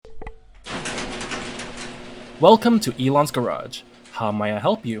Welcome to Elon's Garage. How may I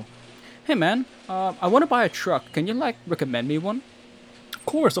help you? Hey man, I want to buy a truck. Can you recommend me one?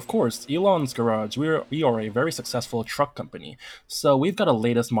 Of course. Elon's Garage. We are a very successful truck company. So we've got a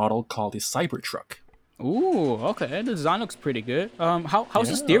latest model called the Cybertruck. Ooh, okay. The design looks pretty good. How's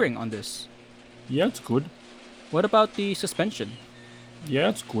the Yeah. steering on this? Yeah, it's good. What about the suspension? Yeah,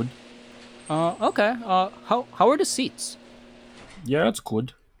 it's good. Okay. How are the seats? Yeah, it's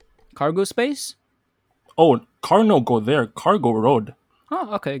good. Cargo space? Oh, car no go there. Cargo road.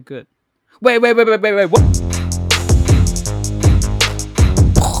 Oh, okay, good. Wait. What?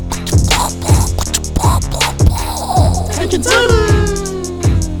 Attention,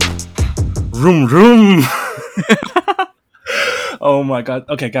 Room room. Oh my god.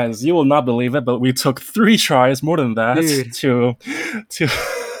 Okay, guys, you will not believe it, but we took 3 tries, more than that, dude. to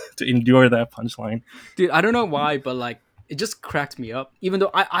to endure that punchline. Dude, I don't know why, but it just cracked me up. Even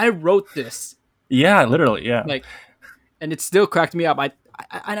though I wrote this, Yeah, literally. Yeah. like, and it still cracked me up.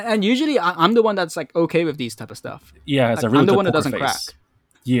 And usually I'm the one that's okay with these type of stuff. Yeah, it's Like a really I'm the good one that poker doesn't face. crack.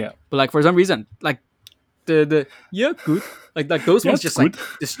 Yeah. But for some reason, the yeah good those Yeah, ones it's just good.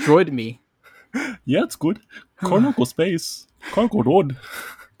 destroyed me. Yeah, it's good. Cargo space. Cargo road.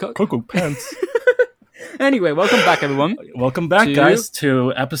 Go- Cargo pants. anyway, welcome back everyone Welcome back, to guys,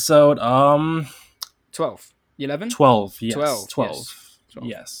 to episode 12, 11, 12. Yes, 12. Yes, 12. 12.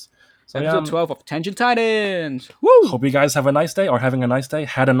 Yes. So yeah, Episode 12 of Tangent Titans. Woo! hope you guys have a nice day or having a nice day.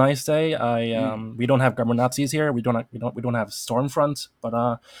 Had a nice day. I Mm. We don't have grammar Nazis here. We don't have Stormfront,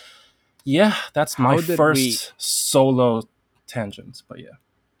 but yeah, that's my How did we? first solo tangent. But yeah,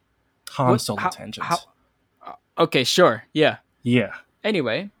 Han What? Solo How? tangent. Okay, sure. Yeah. Yeah,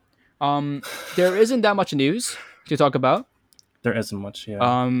 Anyway, there isn't that much news to talk about. there isn't much. Yeah,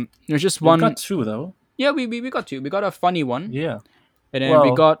 There's just we've got one. two though. Yeah, we got two. We got a funny one, Yeah. and then we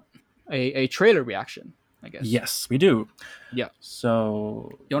Well, got a trailer reaction, I guess. yes, we do. Yeah. So,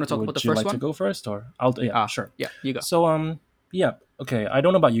 You want to talk about the would you first like to one? go first, or I'll? Yeah, sure. Yeah, you go. So, yeah, okay. I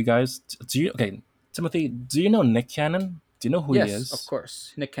don't know about you guys. Do you? Okay, Timothy, do you know Nick Cannon? Do you know who he Yes, of is?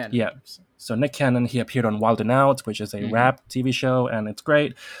 course. Nick Cannon. Yeah. So Nick Cannon, he appeared on Wild and Out, which is a Mm-hmm. rap TV show, and it's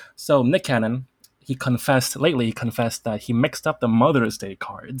great. So Nick Cannon, he confessed lately. He confessed that he mixed up the Mother's Day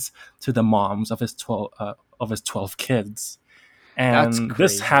cards to the moms of his 12 kids, That's and this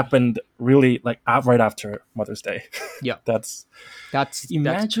crazy. happened really right after Mother's Day. Yeah, That's that's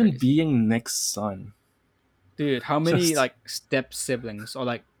Imagine crazy, being Nick's son. dude. How many Just step siblings or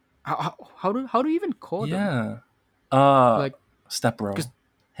how do you even call them? yeah. Uh Like, Step bro. because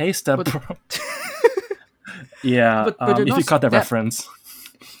Hey step but bro. Yeah. but they're If not you caught that step, reference.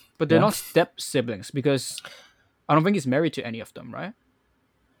 but they're Yeah. not step siblings because I don't think he's married to any of them, right?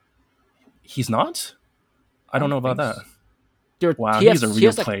 He's not? I I don't don't know about think that. so. There, Wow, he's a he real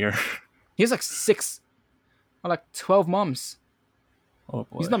has player. he has 6 or 12 moms. Oh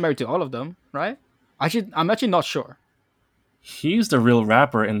He's boy. not married to all of them, right? I'm actually not sure. He's the real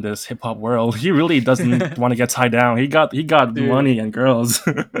rapper in this hip hop world. He really doesn't want to get tied down. He got Dude. money and girls.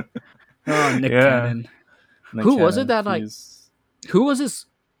 Oh, Nick Yeah. Cannon. Nick Who was it Cannon. that He's who was his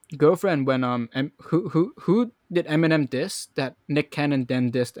girlfriend when who did Eminem diss that Nick Cannon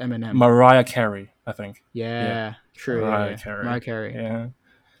then dissed Eminem? Mariah Carey, I think. Yeah. Yeah, true. Yeah, Mariah yeah. Mariah Carey. Carey. Yeah. Mariah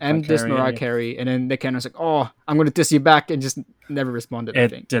M dissed Carey. Mariah Carey, and then Nick Cannon's like, "Oh, I'm gonna diss you back," and just never responded. I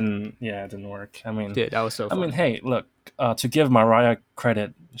It think. didn't. Yeah, it didn't work. I mean, Dude, that was so funny. hey, look. To give Mariah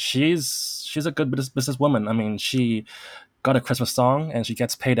credit, she's a good businesswoman. I mean, she got a Christmas song and she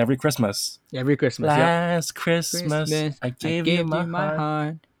gets paid every Christmas. Every Christmas, yep. Last Christmas, Christmas, I I gave you gave my you my heart.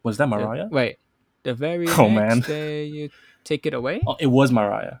 heart. Was that Mariah? Wait, the very Oh man, next day you take it away. oh, it was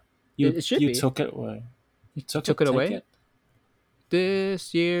Mariah. You It should you be. took it away. You took Took it. it Take away it.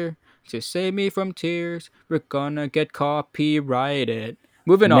 this year to save me from tears. We're gonna get copyrighted.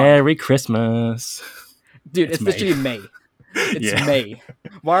 Moving on. Merry Christmas. Dude, It's it's May. literally May. It's Yeah. May.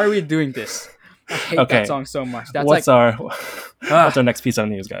 Why are we doing this? I hate that Okay. song so much. That's What's our what's ah, our next piece of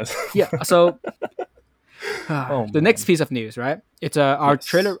news, guys? yeah. So Oh the next man. piece of news, right? It's Yes.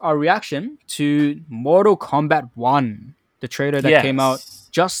 our reaction to Mortal Kombat One, the trailer that came out Yes.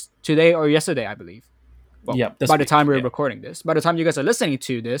 just today or yesterday, I believe. Well, Yep. This by the week. time we're Yeah. recording this, by the time you guys are listening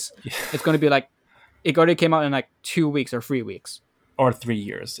to this, it's going to be it already came out in 2 weeks or 3 weeks Or 3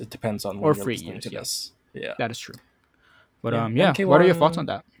 years. It depends on or when you're 3 years. listening to Yeah, this. Yeah. that is true. But Yeah. yeah, what are your thoughts on MK1.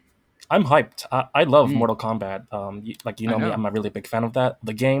 that? I'm hyped. I love Mm, Mortal Kombat. Like you I know me, know. I'm a really big fan of that.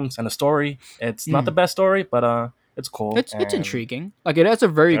 The games and the story. It's not the Mm. best story, but it's cool It's and intriguing. It has a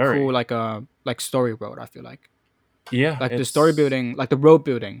very cool very. story road. I feel Yeah, the story it's building, the road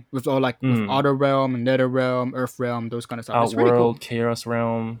building with all with mm, Outer Realm, Nether Realm, Earth Realm, those kind of stuff. It's pretty cool. Outworld, Chaos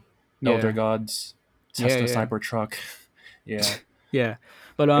Realm, Elder Yeah, Gods. Yeah, Tesla yeah, Cybertruck. Yeah, yeah.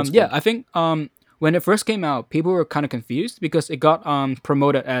 But it's yeah, good. I think when it first came out, people were kind of confused because it got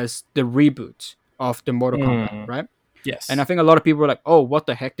promoted as the reboot of the Mortal Kombat, Mm, right? And I yes, think a lot of people were like, "Oh, what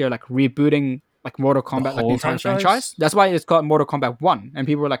the heck? They're like rebooting like Mortal the Kombat, like the whole entire franchise. franchise." That's why it's called Mortal Kombat One, and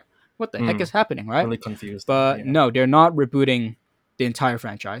people were like, "What the heck is Mm, happening?" Right? really confused there. But Yeah. no, they're not rebooting the entire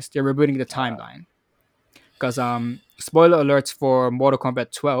franchise. They're rebooting the Uh, timeline because spoiler alerts for Mortal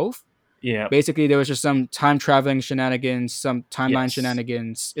Kombat 12. yeah. Basically, there was just some time traveling shenanigans, some timeline Yes.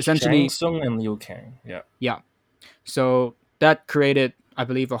 shenanigans. Shang Essentially, Tsung and Liu Kang. Yeah. yeah. So that created, I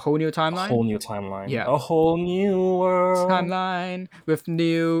believe, a whole new A timeline. whole new timeline. Yeah, A whole new world. timeline with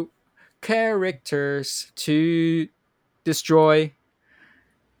new characters to destroy.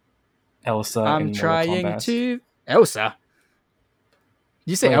 Elsa I'm in Mortal trying Kombat. to Elsa.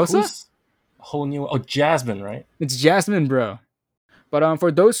 Did you say Wait, Elsa? who's whole new? Oh, Jasmine, right? It's Jasmine, bro. But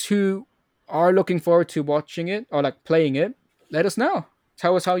for those who are looking forward to watching it or like playing it, let us know.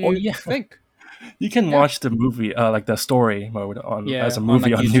 Tell us how Oh you yeah, think. you can Yeah, watch the movie, like the story mode on as a yeah, on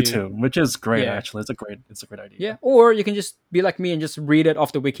movie like on YouTube. YouTube, which is great. Yeah, Actually, it's a great yeah. idea. Or you can just be like me and just read it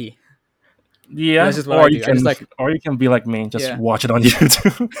off the wiki. That's Yeah, just what I do. I just like or you can be like me, just yeah. watch it on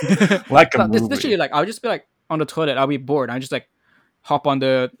YouTube, like a No, it's movie. literally like I'll just be like on the toilet. I'll be bored. I just like hop on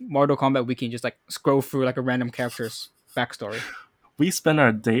the Mortal Kombat wiki and just like scroll through like a random character's backstory. We spend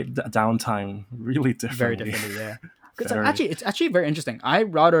our downtime really Very differently. differently, yeah. Because like Very. it's actually very interesting. I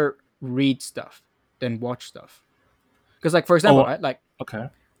rather read stuff than watch stuff. Because like for example, Oh, right, okay.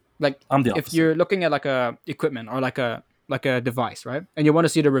 like I'm the if opposite. you're looking at like a equipment or like a device, right, and you want to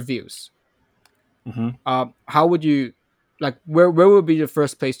see the reviews, Hmm. how would you like where would be the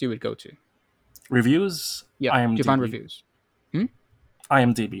first place you would go to? Reviews, Yeah, to find IMDb, reviews. Hmm?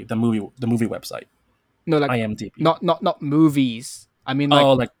 IMDb, the movie website, No, like IMDb. not movies. I mean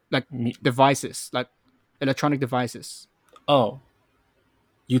Oh, like like me. devices, like electronic devices. Oh,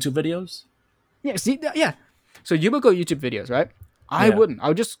 YouTube videos. Yeah, see, yeah. So you would go YouTube videos, right? I Yeah. wouldn't.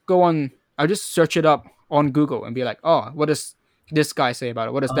 I'll just go on. I'll just search it up on Google and be like, oh, what does this guy say about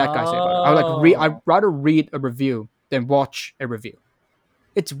it? What does that guy say about it? I would like read. I'd Oh, rather read a review than watch a review.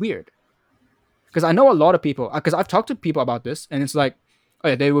 It's weird because I know a lot of people. Because I've talked to people about this, and it's like, oh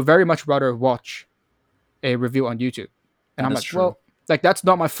yeah, they would very much rather watch a review on YouTube. And that I'm is like, true. well, like that's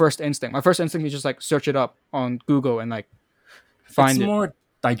not my first instinct. My first instinct is just like search it up on Google and like It's find it more and read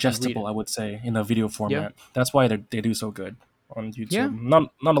digestible, it. I would say, in a video Yeah, format. That's why they do so good on yeah, YouTube.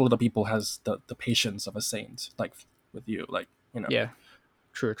 Not a lot of people has the patience of a saint, like with you, like yeah.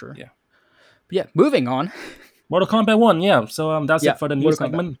 True, true. yeah. But yeah, moving on. Mortal Kombat One, yeah. So that's Yeah, it for the news Mortal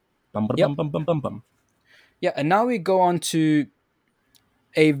Kombat. segment. Bum bum bum Yep. bum bum bum bum. Yeah, and now we go on to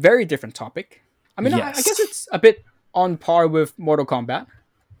a very different topic. I mean, I guess Yes, it's a bit on par with Mortal Kombat.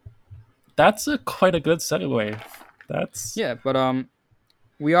 that's a quite a good segue. That's Yeah, but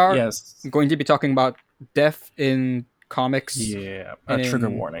we are yes, going to be talking about death in comics yeah. A and trigger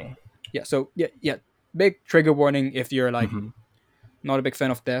in warning. yeah. So yeah, yeah. Big trigger warning if you're like Hmm. not a big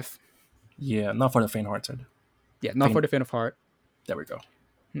fan of death. Yeah, not for the faint-hearted. Yeah, not for Faint. the faint of heart. There we go.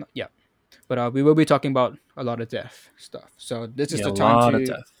 Yeah, but we will be talking about a lot of death stuff. So this is Yeah, a the time lot of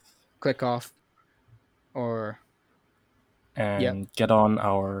to death, click off or yeah, and get on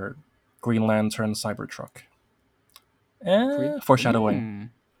our Green Lantern Cybertruck. Green.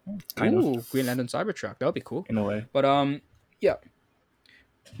 Foreshadowing, kind of, Ooh, Green Lantern Cybertruck. That would be cool. in a way. But yeah.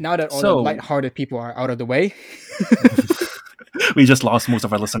 Now that all the So light-hearted people are out of the way, we just lost most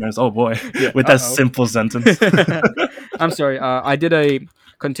of our listeners. Oh boy, yeah. with that simple sentence. I'm sorry. I did a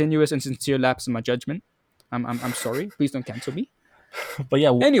continuous and sincere lapse in my judgment. I'm sorry. Please don't cancel me. But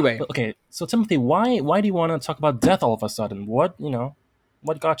yeah, Anyway, but okay. So Timothy, why do you want to talk about death all of a sudden? What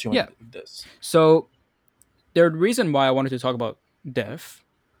got you yeah. into this? So the reason why I wanted to talk about death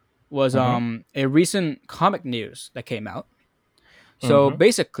was Mm-hmm. a recent comic news that came out. So Mm-hmm.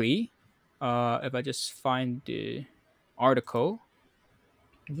 basically, if I just find the article,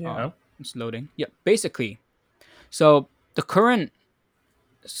 uh, Yeah. it's loading. Yeah, basically, so the current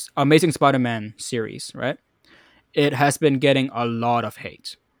Amazing Spider-Man series, right? It has been getting a lot of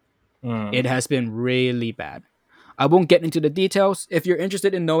hate. It Mm. has been really bad. I won't get into the details. If you're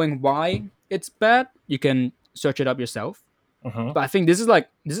interested in knowing why it's bad, you can search it up yourself. Mm-hmm. But I think this is like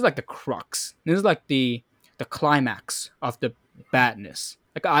the crux. This is like the climax of the badness.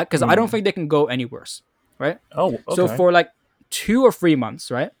 Like because I don't Mm. think they can go any worse, right? Oh, So okay. for like 2 or 3 months,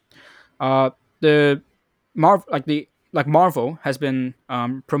 right? The Marvel has been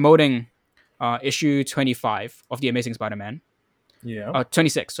promoting issue 25 of the Amazing Spider-Man. Yeah.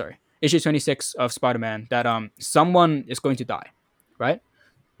 26, sorry, issue 26 of Spider-Man that someone is going to die, right?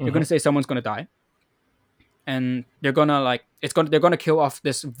 They're going Mm-hmm. to say someone's going to die, and they're gonna like it's gonna they're gonna kill off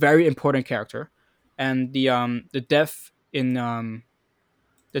this very important character, and the death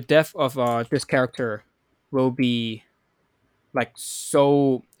of this character will be like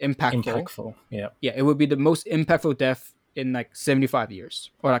so impactful. Impactful. Yeah. Yeah, it would be the most impactful death in like 75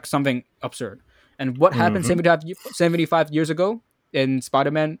 years or like something absurd. And what happened Hmm. 75 years ago in the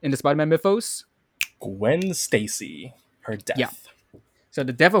Spider-Man mythos? Gwen Stacy, her Yeah. death. So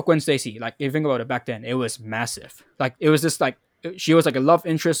the death of Gwen Stacy, like if you think about it back then, it was massive. Like it was just like she was like a love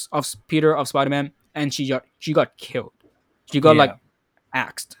interest of Peter of Spider-Man, and she got killed. She got like Yeah.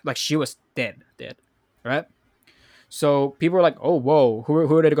 axed. Like she was dead. Right? So people were like, "Oh, whoa, who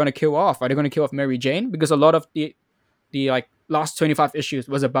are they going to kill off? Are they going to kill off Mary Jane?" Because a lot of the like last 25 issues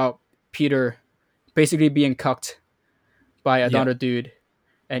was about Peter basically being cucked by Yeah. another dude,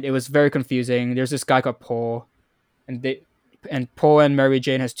 and it was very confusing. There's this guy called Paul, and Paul and Mary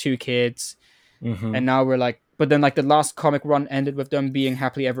Jane has two kids, Hmm. and now we're like, but then like the last comic run ended with them being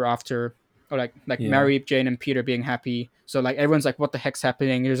happily ever after, or like Yeah. Mary Jane and Peter being happy. So like everyone's like, what the heck's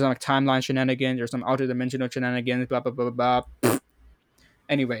happening? There's some like timeline shenanigans. There's some outer dimensional shenanigans. Blah blah blah blah blah.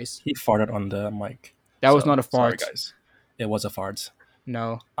 Anyways, He farted on the mic. that was So not a sorry, fart. guys. It was a fart.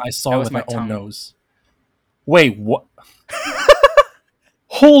 No, I that saw it was with my my own tongue. nose. Wait, what?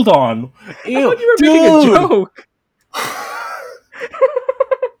 Hold on. I Ew, thought you were making a dude. joke.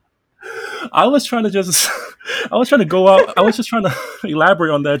 I was trying to just, I was trying to go out. I was just trying to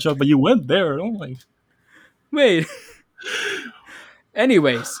elaborate on that joke, but you went there. I'm like, Wait.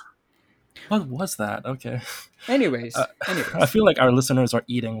 Anyways, what was that? Okay. anyways, I anyways. feel like our listeners are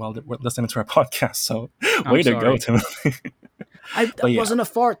eating while they're listening to our podcast. So, I'm way to go, sorry. Tim. But That yeah, wasn't a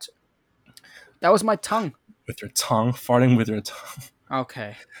fart. That was my tongue. with your tongue, farting with your tongue.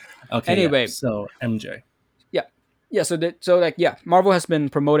 Okay. Okay, yeah. Anyway, So MJ, yeah, yeah. So like yeah, Marvel has been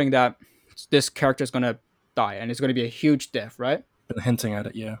promoting that this character is gonna die and it's gonna be a huge death, right? been hinting at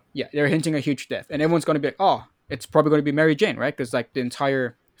it. Yeah. Yeah, they're hinting a huge death, and everyone's gonna be like, oh, it's probably gonna be Mary Jane, right? Because like the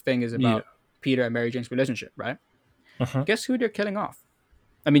entire thing is Yeah. about Peter and Mary Jane's relationship, right? Uh-huh. Guess who they're killing off?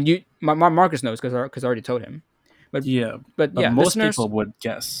 I mean, Marcus knows because I already told him, but Yeah. but But yeah, most listeners, people would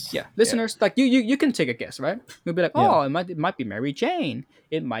guess. yeah, Yeah. listeners, like you can take a guess, right? You'll be like, Yeah. oh, it might be Mary Jane.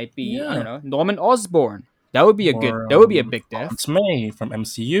 It might be I don't Yeah. know Norman Osborn. That would be a good. Or That would be a big death. Aunt May from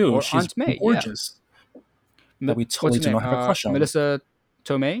MCU. Or She's Aunt May, yeah. gorgeous. That we What's totally her do name? not have a crush on. Melissa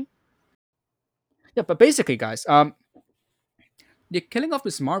Tomei. Yeah, but basically, guys, they're killing off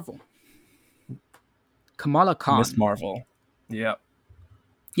Miss Marvel, Kamala Miss Khan. Marvel. Yeah.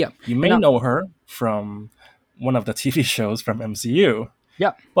 Yeah, You and may know her from one of the TV shows from MCU,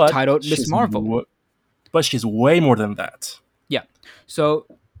 yeah, but titled Miss Marvel. she's way more than that. Yeah, so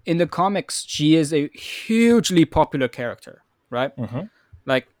in the comics, she is a hugely popular character, right? Hmm.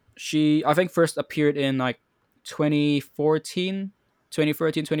 Like I think first appeared in like 2014,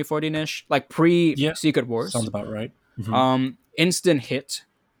 2013, 2014ish, like pre Yeah. Secret Sounds Wars. about right. Hmm. Instant hit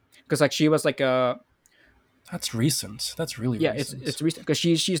because like she was like a That's recent. That's really yeah, it's recent. recent because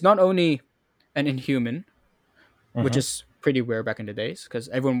she's not only an Inhuman, which Hmm. is pretty rare back in the days because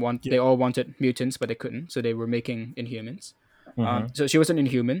Yeah. they all wanted mutants but they couldn't, so they were making Inhumans. Hmm. So she was an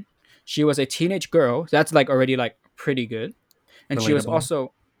Inhuman. She was a teenage girl. That's like already like pretty good, and she was Relatable.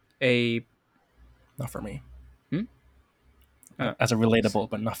 also a Not for me. hmm? uh, As a relatable,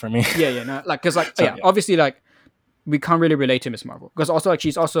 but not for me. yeah, no, like because like So yeah, yeah. obviously like we can't really relate to Miss Marvel because also like Yeah.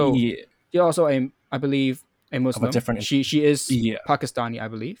 she's also a I believe a Of a Muslim. different. She is Yeah. Pakistani, I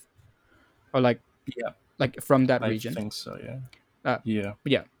believe, or Yeah. like from that I region. think so. Yeah. Uh, Yeah.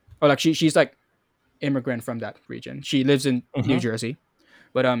 but yeah, or like she's like immigrant from that region. She lives in New Hmm. Jersey,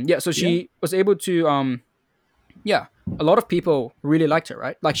 but yeah, so Yeah. she was able to yeah, a lot of people really liked her,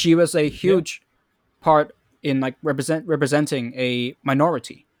 right? Like she was a Yeah. huge part in like representing a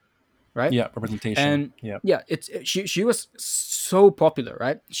minority, right? Yeah. Representation. And Yeah. yeah, she was so popular,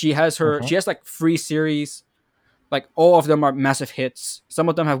 right? Hmm. She has like 3 series, like all of them are massive hits. Some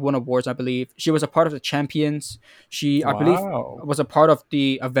of them have won awards, I believe. She was a part of the Champions. She, I believe, Wow. was a part of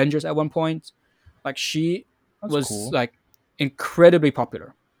the Avengers at one point. Like she That's was cool. like incredibly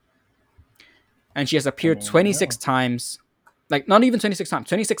popular, and she has I appeared mean, yeah. 26 times, like not even 26 times,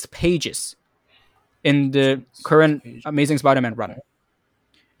 26 pages in the 26 current pages. Amazing Spider-Man Okay. run,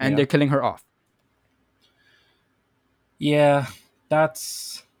 and Yeah. they're killing her off. Yeah.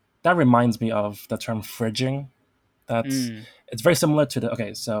 That's that reminds me of the term fridging. That's Mm, it's very similar to the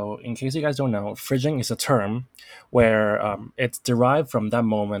okay. So in case you guys don't know, fridging is a term where it's derived from that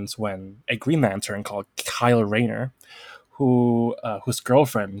moment when a Green Lantern called Kyle Rayner, whose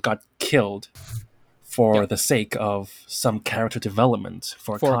girlfriend got killed for yep, the sake of some character development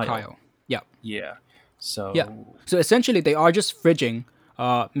for for Kyle. Kyle. Yep. Yeah. Yeah. So So essentially, they are just fridging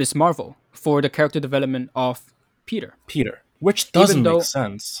Miss Marvel for the character development of Peter. Peter, which Even doesn't make though,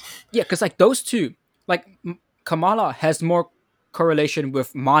 sense. yeah, because like those two, like Kamala has more correlation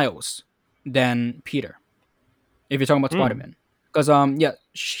with Miles than Peter. If you're talking about Spider Hmm. Man, because yeah,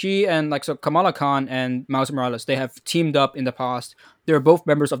 she and like so Kamala Khan and Miles Morales, they have teamed up in the past. They're both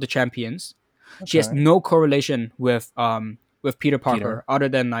members of the Champions. She has Okay. no correlation with Peter Peter, Parker other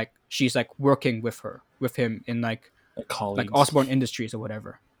than like she's like working with him in like like colleagues. Osborne Industries or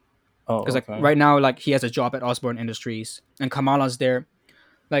whatever. Oh, Because like okay. right now, like he has a job at Osborne Industries, and Kamala's there.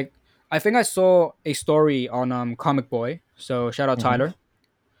 Like I think I saw a story on Comic Boy. So shout out Hmm. Tyler.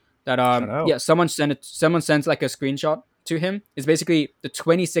 That Shout yeah, out. someone sends like a screenshot to him. It's basically the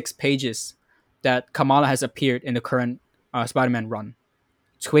 26 pages that Kamala has appeared in the current Spider-Man run.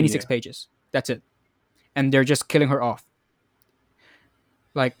 26 Yeah. pages. That's it, and they're just killing her off.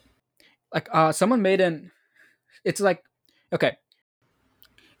 Like someone made an. It's like okay,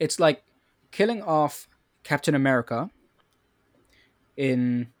 it's like killing off Captain America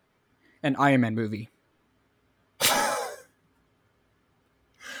in an Iron Man movie.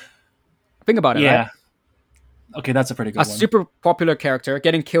 Think about it, right? Yeah. Okay, that's a pretty A good one. super popular character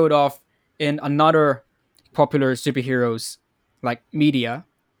getting killed off in another popular superheroes like media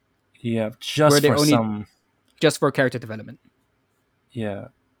Yeah, where just they for only some. just for character development. Yeah,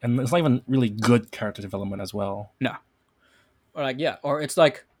 and it's not even really good character development as well. No, or like yeah, or it's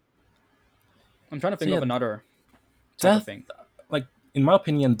like I'm trying to So think yeah, of another type of death, thing. like in my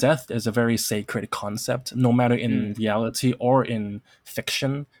opinion, death is a very sacred concept, no matter in Mm, reality or in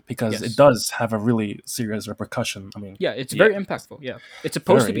fiction, because it yes, does have a really serious repercussion. I mean, yeah, it's yeah, very impactful. Yeah, it's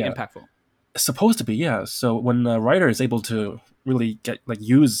supposed to very, be yeah, impactful. it's supposed to be, yeah. So when a writer is able to really get like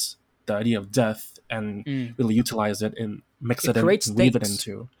use the idea of death and Mm. really utilize it and mix It it in creates and weave it stakes.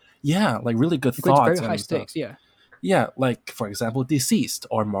 into, yeah, like really good It creates very thoughts high and stuff. stakes. Yeah. Yeah, like for example, Deceased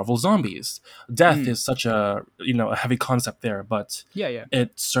or Marvel Zombies. Death Mm. is such a a heavy concept there, but Yeah, yeah.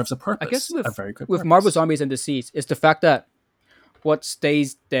 it serves a I guess purpose, a very good with Marvel purpose. Zombies and Disease, it's the fact that what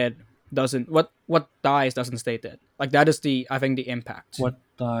stays dead doesn't what dies doesn't stay dead. Like that is the I think the impact What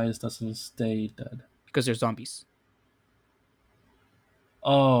dies doesn't stay dead. because they're zombies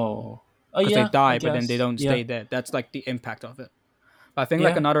Oh, oh because they yeah, I die but then they guess. don't Yeah, stay dead. That's like the impact of it. But I think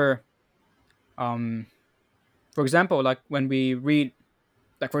like yeah. another um for example like when we read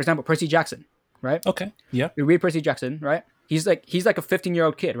like for example Percy Jackson, right? Okay. Yeah. We read Percy Jackson, right? He's like a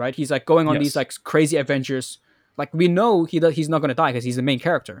 15-year-old kid, right? He's like going on these Yes. like crazy adventures. Like we know he's not gonna die because he's the main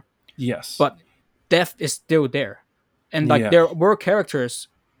character, Yes. but death is still there, and like Yeah. there were characters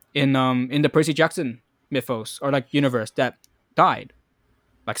in the Percy Jackson mythos or like universe that died.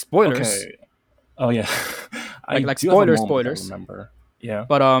 Like spoilers, Okay. Oh yeah. I like do have a spoilers, moment I spoilers. remember. Yeah.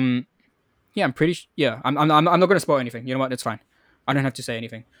 But yeah, I'm pretty. Yeah, I'm not gonna spoil anything. You know what? It's fine. I don't have to say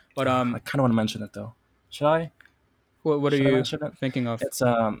anything. But I kind of want to mention it though. Should I? what are Should I you mention it? thinking of? It's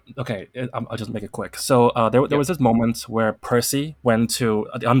okay. I'll just make it quick. So there Yep. was this moment where Percy went to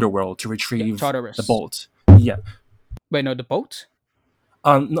the underworld to Yeah, retrieve the Tartarus. bolt. Yeah, Wait, no, the boat.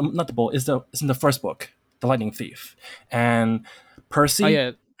 no, not the bolt. It's in the first book, the Lightning Thief, and Oh Percy,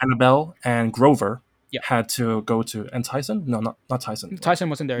 yeah, Annabelle, and Grover yeah. had to go to and Tyson. No, not Tyson. Wait, Tyson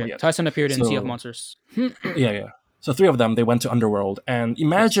wasn't there not yet. yet. Tyson appeared in Sea of So Monsters. yeah, yeah. So three of them they went to underworld, and Yes.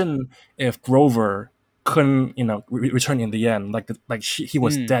 imagine if Grover couldn't return in the end, he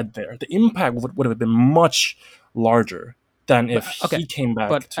was Mm. dead there. The impact would have been much larger than if But okay, he came back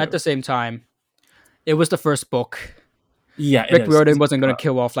but at the to. same time, it was the first book. Yeah, it Rick is. Riordan wasn't gonna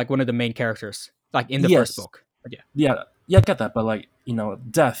kill off like one of the main characters, like in the first Yes, book. But yeah. yeah, yeah. I get that, but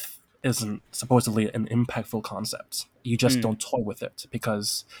death isn't supposedly an impactful concept. You just Mm. don't toy with it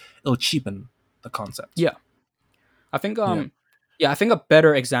because it'll cheapen the concept. Yeah. I think Yeah. yeah, I think a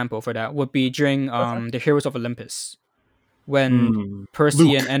better example for that would be during Okay. the Heroes of Olympus when Hmm.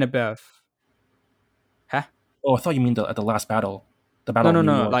 Percy and Luke. Annabeth. Huh? Oh, I thought you mean at the last battle, the No, Battle of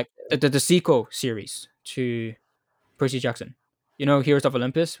no, New no. York. Like the sequel series to Percy Jackson. You know, Heroes of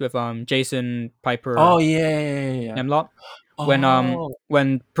Olympus with Jason Oh Piper yeah, yeah, yeah, yeah. Nemlot Oh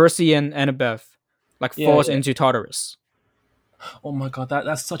when Percy and Annabeth like yeah, falls yeah. into Tartarus. Oh my god,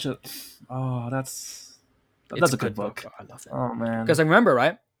 that's such a. Oh, It's that's a a good good book. book. Oh, I love it Oh because man. I remember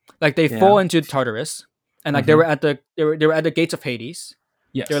right, like they Yeah. fall into Tartarus, and like Mm-hmm. they were at the gates of Hades.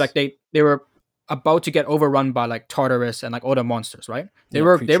 They were like Yes. they were about to get overrun by like Tartarus and like other monsters. Right? Yeah, They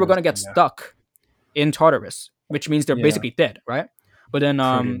were creatures. gonna get Yeah. stuck in Tartarus, which means they're Yeah. basically dead. Right? But then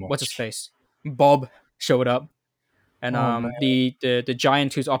Pretty what's his much. face? Bob showed up. And Oh man. the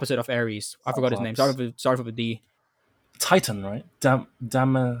giant who's opposite of Ares, I forgot his name. Cyclops. Sorry for the D. Titan, right? Dam.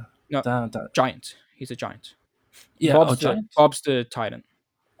 Dam. No, Dam. giant. He's a giant. Yeah. Oh, giant. Bob's the Titan.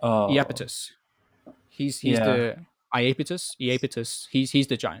 Oh, Iapetus. He's yeah. the Iapetus. Iapetus. He's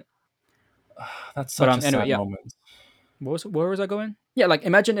the giant. That's But such a anyway, sad yeah. moment. Where was I going? Yeah, like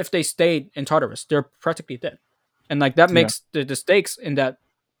imagine if they stayed in Tartarus, they're practically dead, and like that Yeah. makes the stakes in that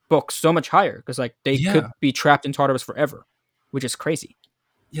book so much higher because like they could Yeah. be trapped in Tartarus forever, which is crazy.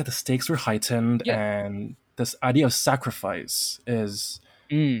 Yeah. The stakes were heightened, Yeah. and this idea of sacrifice is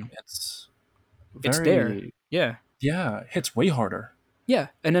Mm, it's it's there. very Yeah. yeah hits way harder. Yeah.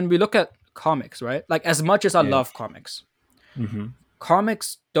 And then we look at comics, right? Like as much as I Yeah. love comics, Mm-hmm.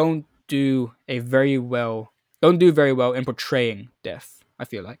 comics don't do very well in portraying death. I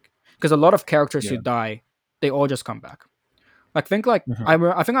feel like because a lot of characters who Yeah. die, they all just come back.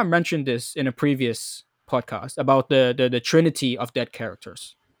 Mm-hmm. I think I mentioned this in a previous podcast about the trinity of dead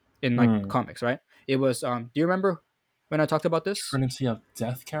characters in like Mm. comics, right? It was do you remember when I talked about this Trinity of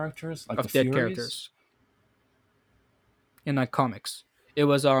death characters like the of dead Furies. characters in like comics? It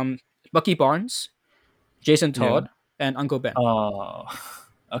was Bucky Barnes, Jason Yeah. Todd, and Uncle Ben. Oh.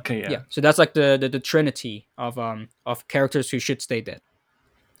 Okay. Yeah, Yeah. so that's like the trinity of characters who should stay dead.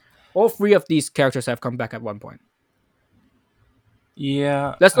 All three of these characters have come back at one point.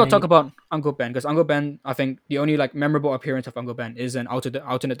 Yeah. Let's not talk I. about Uncle Ben because Uncle Ben, I think the only like memorable appearance of Uncle Ben is an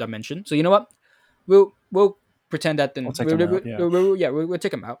alternate dimension. So you know what? We'll pretend that I'll then take them out. Yeah. we'll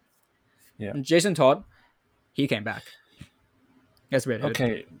take him out. Yeah. And Jason Todd, he came back as Red Hood.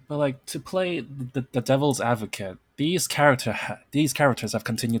 Okay, but like to play the devil's advocate, these characters have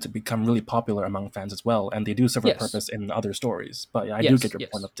continued to become really popular among fans as well, and they do serve a Yes, purpose in other stories. But yeah, I do get yes, your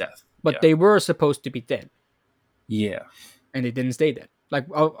point yes. of death. But Yeah, they were supposed to be dead, yeah, and they didn't stay dead. Like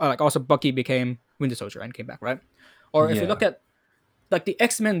also Bucky became Winter Soldier and came back, right? Or if you look yeah. at like the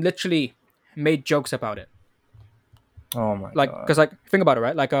X Men, literally made jokes about it. Oh my Like god. because like think about it,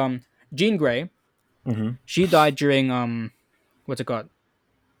 right? Like Jean Grey, Mm-hmm. she died during what's it called?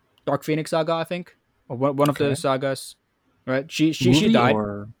 Dark Phoenix saga, I think, or one of the Okay. sagas, right? She Movie died.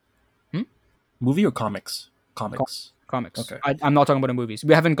 or Hmm? movie or comics? Com- Comics. Comics. Okay, I'm not talking about the movies.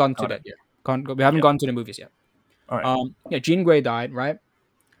 We haven't gone to got it. that yet. We haven't Yeah. gone to the movies yet. All right. Yeah, Jean Grey died, right?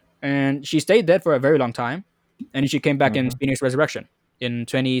 And she stayed dead for a very long time, and she came back in Mm-hmm. Phoenix Resurrection in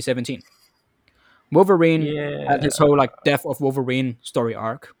 2017. Wolverine had his Yeah. whole like Death of Wolverine story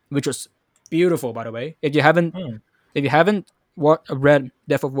arc, which was beautiful, by the way. Hmm. If you haven't read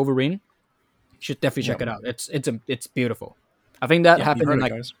Death of Wolverine, you should definitely Yeah. check it out. It's beautiful. I think that Yeah. You happened in heard it,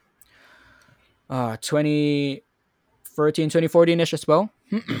 like guys. 2013, 2014ish as well.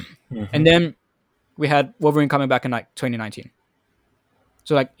 Mm-hmm. And then we had Wolverine coming back in like 2019.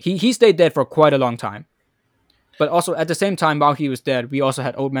 So like he stayed dead for quite a long time. But also at the same time while he was dead, we also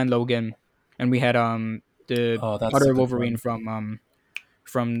had Old Man Logan, and we had the Oh, that's a other good Wolverine one.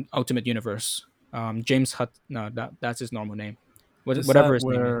 from Ultimate Universe. James Hut no that's his normal name. Is Whatever that his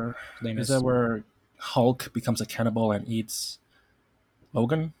name where is that is. where Hulk becomes a cannibal and eats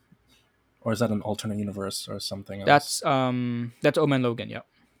Logan? Or is that an alternate universe or something else? That's Old Man Logan, yeah.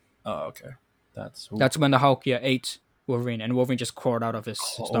 Oh, okay. That's ooh. That's when the Hulk ate Wolverine and Wolverine just crawled out of his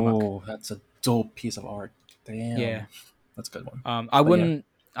stomach. Oh, that's a dope piece of art. Yeah. Damn, that's a good one. I But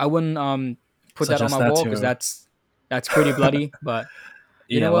yeah, wouldn't put that on suggest my that wall because too. that's pretty bloody. But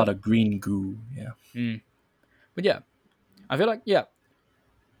you Yeah, know a lot what? of green goo. Yeah, Mm. But yeah, I feel like yeah,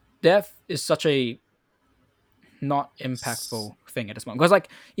 death is such a not S- impactful thing at this moment because like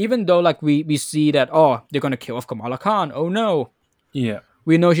even though like we see that oh they're gonna kill off Kamala Khan, oh no, yeah.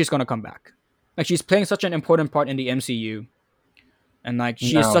 we know she's gonna come back. Like she's playing such an important part in the MCU, and like she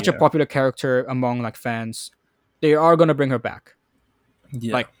is Now, such a yeah, popular character among like fans. They are gonna bring her back.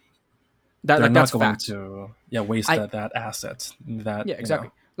 yeah. Like that They're like not that's going fact. to waste I that asset. That Yeah, you know. exactly.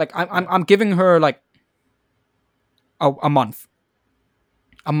 Like Yeah, I'm giving her like a month,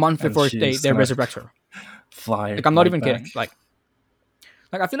 a month and before she's they gonna resurrect her. fly Like I'm not right even back. kidding. Like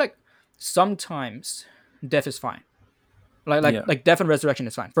I feel like sometimes death is fine. Yeah. Like death and resurrection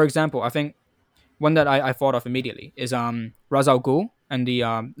is fine. For example, I think one that I thought of immediately is Ra's al Ghul and the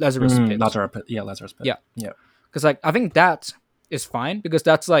Lazarus Pit. Lazarus Pit. Yeah, Lazarus Pit. Yeah, Yeah, because like I think that is fine because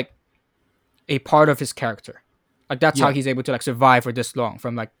that's like a part of his character. Like that's how yeah. he's able to like survive for this long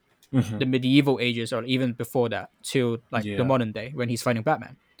from like Hmm. the medieval ages or even before that to like the Yeah, modern day when he's fighting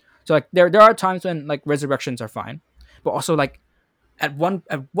Batman. So like there are times when like resurrections are fine, but also like at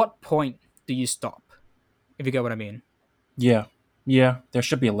what point do you stop? If you get what I mean. yeah, yeah. There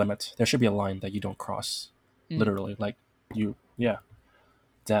should be a limit. There should be a line that you don't cross. Mm. Literally, like you. Yeah,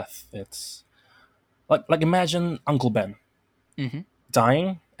 death. It's like imagine Uncle Ben Mm-hmm.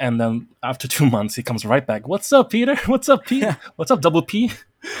 dying, and then after 2 months he comes right back. What's up, Peter? What's up, Pete? Yeah, What's up, Double P?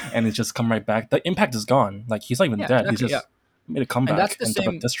 and it's just come right back. The impact is gone. Like he's not even Yeah, dead. He's exactly. Yeah, just made a and that's comeback the and took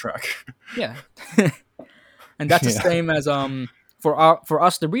a same. diss track. Yeah, and that's the Yeah, same as for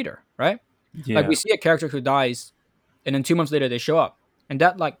us the reader, right? Like we yeah, see a character who dies, and then 2 months later they show up, and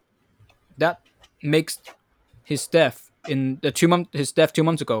that makes his death in the 2 month his death 2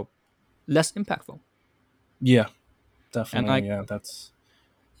 months ago less impactful. yeah. And Definitely, like, yeah. That's.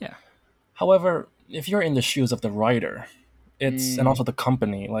 yeah, However, if you're in the shoes of the writer, it's and mm, also the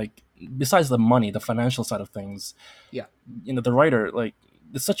company. Like besides the money, the financial side of things, yeah, the writer like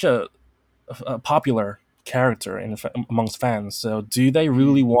it's such a popular character amongst fans. So do they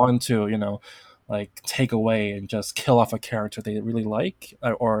really mm, want to like take away and just kill off a character they really like,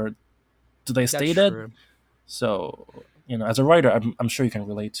 or do they that's stay dead? true. So as a writer, I'm sure you can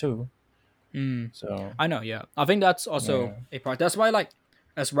relate too. Mm, So I know. Yeah, I think that's also yeah, a part. That's why, like,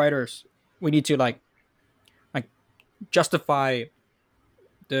 as writers, we need to like justify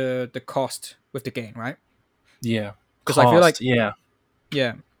the cost with the gain, right? yeah, Because I feel like, cost, yeah.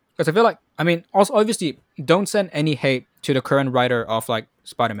 yeah, because I feel like, I mean, also obviously, don't send any hate to the current writer of like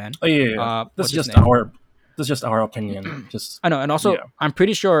Spider-Man. Oh yeah, yeah. What's his name? This is just our opinion. Just I know, and yeah, also I'm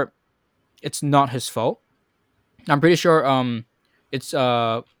pretty sure it's not his fault. I'm pretty sure it's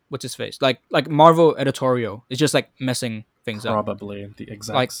what's his face? Like Marvel editorial is just like messing things up. probably the Like,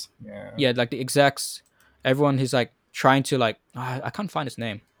 execs. Yeah, yeah, like the execs, everyone he's like trying to like I can't find his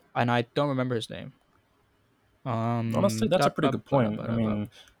name and I don't remember his name. honestly, that's Da, a pretty ba, good ba, da, point. ba, I da, ba. mean,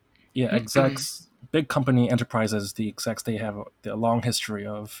 yeah, execs, big company enterprises, the execs, they have a long history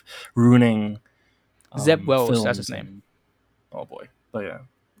of ruining Zeb Wells, that's his films name. and oh boy, but yeah,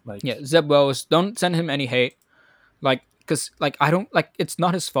 Yeah, like Zeb Wells. Don't send him any hate. Like, cause like I don't like it's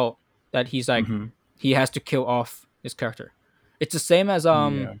not his fault that he's like hmm he has to kill off his character. It's the same as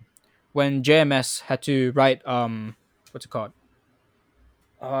yeah. when JMS had to write what's it called?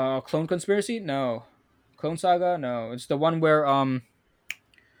 Clone Conspiracy? No. Clone Saga? No. It's the one where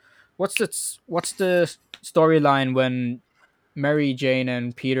what's the storyline when Mary Jane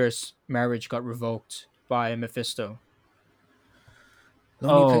and Peter's marriage got revoked by Mephisto?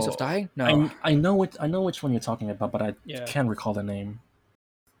 Lonely Place of Oh, Dying? No. I know which one you're talking about, but I Yeah. can't recall the name.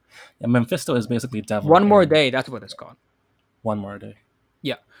 Yeah, Mephisto is basically devil One More in Day, that's what it's called. One More Day.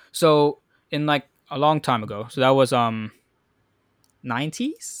 Yeah. So in like a long time ago, so that was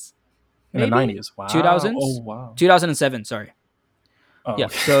 90s In the maybe? 90s. Wow. Oh 2000s? wow. 2007, sorry. Oh Yeah.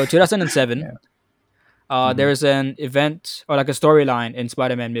 okay. So 2007, Yeah. hmm there's an event or like a storyline in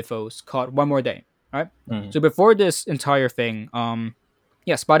Spider-Man Mythos called One More Day. Right. hmm So before this entire thing,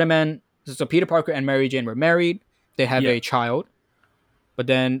 yeah, Spider-Man. So Peter Parker and Mary Jane were married. They have Yeah. a child, but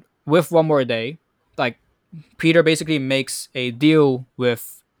then with One More Day, like Peter basically makes a deal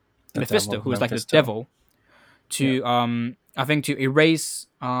with The Mephisto, devil, who is like the Mephisto. devil, Yeah. to I think to erase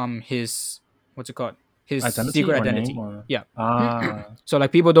his what's it called his Identity secret or name identity. or Yeah. ah, So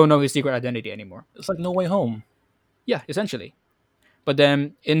like people don't know his secret identity anymore. it's like No Way Home. Yeah, essentially. But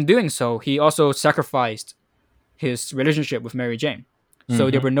then in doing so, he also sacrificed his relationship with Mary Jane. So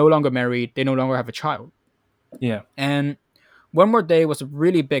they hmm were no longer married. They no longer have a child. Yeah. And One More Day was a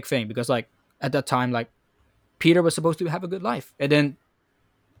really big thing because like at that time, like Peter was supposed to have a good life, and then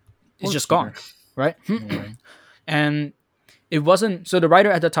it's Poor just gone, Peter. right? Yeah. And it wasn't. So the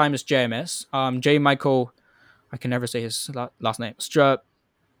writer at the time is JMS, J. Michael. I can never say his last name.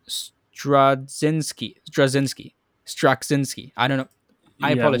 Straczynski. I don't know.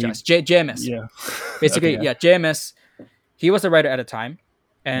 I Yeah. We. apologize. JMS. Yeah. Okay. Basically, Yeah. yeah, JMS. He was the writer at the time,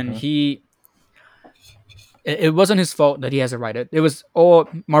 and hmm it wasn't his fault that he has a writer. It was all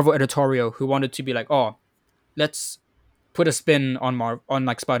Marvel editorial who wanted to be like, oh, let's put a spin on on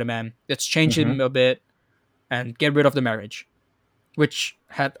like Spider-Man. Let's change hmm him a bit and get rid of the marriage, which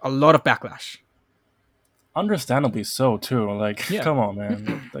had a lot of backlash. Understandably so too. Like, Yeah. come on,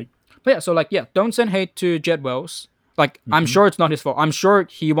 man. Like, But yeah, so like yeah, don't send hate to Jed Wells. Like I'm hmm sure it's not his fault. I'm sure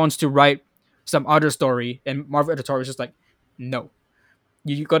he wants to write some other story, and Marvel editorial is just like, no,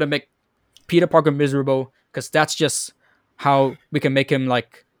 you got to make Peter Parker miserable because that's just how we can make him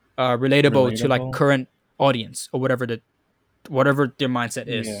like relatable to like relatable. current audience or whatever their mindset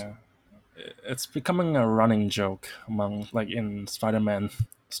is. Yeah. It's becoming a running joke among like in Spider-Man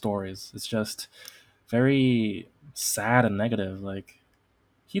stories. It's just very sad and negative. Like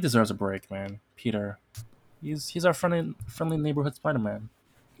he deserves a break, man. Peter, he's our friendly neighborhood Spider-Man.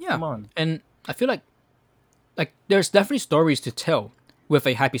 Yeah, Come on. and I feel like there's definitely stories to tell with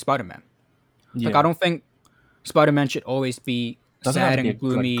a happy Spider-Man. Like I Yeah, don't think Spider-Man should always be doesn't have sad to be and like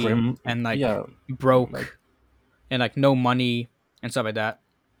gloomy grim. and like Yeah, like broke and like no money and stuff like that.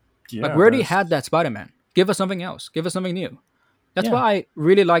 Like yeah. we already had There's that Spider-Man. Give us something else. Give us something new. That's Yeah. why I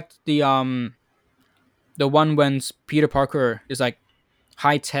really liked the one when Peter Parker is like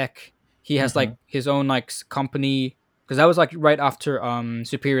high tech. He has Hmm. like his own like company, because that was like right after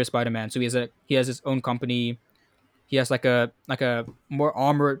Superior Spider-Man. So he has his own company. He has like a more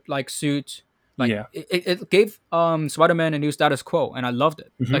armored like suit. Like Yeah. it gave Spider-Man a new status quo, and I loved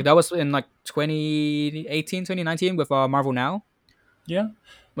it. Hmm. Like that was in like 2018, 2019 with Marvel Now. Yeah.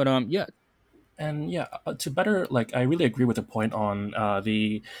 But yeah. And yeah, to better like, I really agree with the point on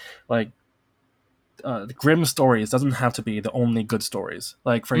the like the grim stories doesn't have to be the only good stories.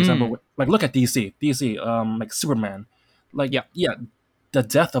 Like for Mm, example, like look at DC, like Superman, like yeah. yeah, the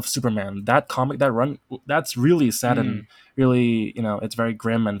death of Superman, that comic, that run, that's really sad and Mm, really, it's very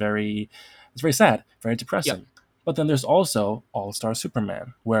grim and it's very sad, very yeah. depressing. But then there's also All Star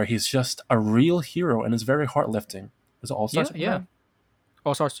Superman, where he's just a real hero and it's very heart lifting. Is it All Star Yeah, yeah. Superman?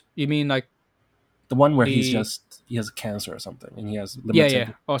 All sorts. You mean like The one where the he has cancer or something and he has yeah, yeah,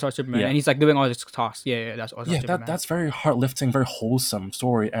 limited. All Star Superman, Yeah, and he's like doing all his tasks. Yeah, yeah, that's All Star yeah, Superman. that's very heart lifting, very wholesome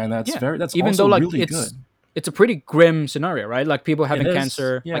story, and Yeah, that's even also though like really good. it's a pretty grim scenario, right? Like people It having is,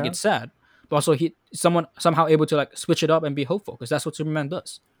 cancer, like yeah, it's sad, but also he someone somehow able to like switch it up and be hopeful because that's what Superman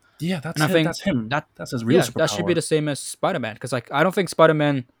does. yeah, And I think that's him. that That's his real yeah, that should be superpower. the same as Spider Man because like I don't think Spider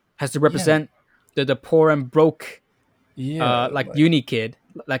Man has to Yeah, represent the poor and broke yeah, like like uni kid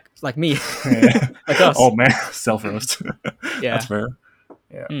like me like oh us. man, self roast. That's Yeah. fair.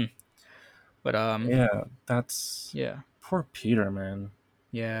 Yeah, Mm. But yeah, that's yeah. poor Peter, man.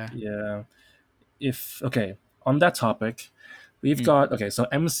 Yeah. Yeah, if okay, on that topic, we've Mm. got okay. So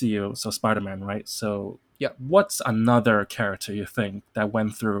MCU, so Spider Man, right? So Yeah. what's another character you think that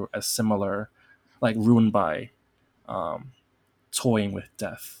went through a similar, like ruined by um, toying with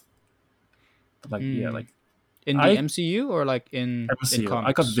death? Like yeah, Mm. like In the I MCU or like in MCU.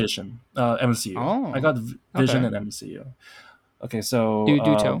 I got comics? Vision. MCU. I Oh. got Vision Okay. and MCU. Okay, so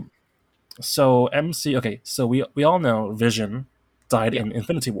Do tell. MC. Okay, so we all know Vision died Yeah. in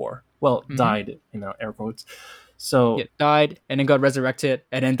Infinity War. Well, Mm-hmm. died, air quotes. Yeah. So Died and then got resurrected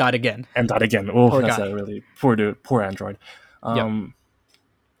and then died again. and died again. Oh, Poor that's guy. a really poor dude, poor android. Yep. Um,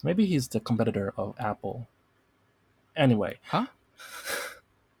 maybe he's the competitor of Apple. Anyway, Huh?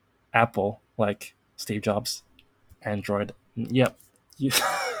 Apple, like Steve Jobs, Android. Yep.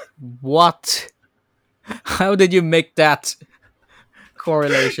 What? How did you make that He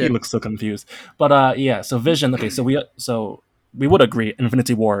correlation? looks so confused. But yeah, so Vision. Okay, so we would agree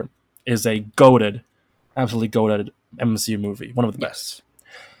Infinity War is a goaded, absolutely goaded MCU movie, one of the Yes. best.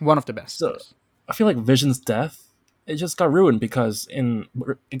 One of the best. So Yes. I feel like Vision's death, it just got ruined because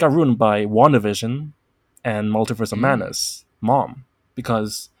it got ruined by WandaVision and Multiverse of Mm. Madness mom,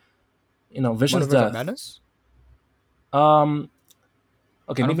 because Vision's Multiverse of death. Madness? Um,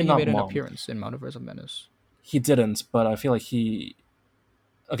 okay, I don't maybe think he not made an mom. appearance in Multiverse of Madness. He didn't, but I feel like he.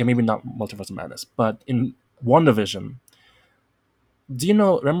 Okay, maybe not Multiverse of Madness, but in WandaVision, do you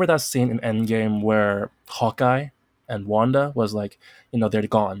know? Remember that scene in Endgame where Hawkeye and Wanda was like, they're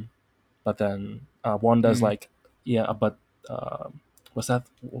gone, but then Wanda's Mm. like, yeah, but uh, what's that?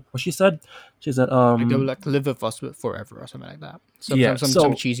 What she said? She said, Like they will like live with us forever or something like that. yeah. Some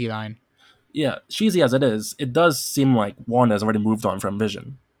So cheesy line. yeah, cheesy as it is, it does seem like Wanda has already moved on from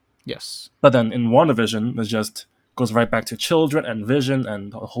Vision. Yes. But then in WandaVision, it just goes right back to children and Vision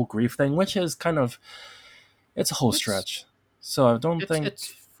and the whole grief thing, which is kind of it's a whole It's stretch. So I don't it's think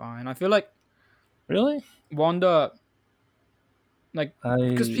fine. I feel like really. Wanda like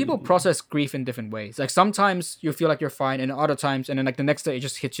because people I process grief in different ways. Like sometimes you feel like you're fine, and other times, and then like the next day it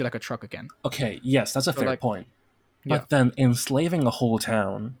just hits you like a truck again. okay, yes, that's a So fair like point. yeah, But then enslaving a whole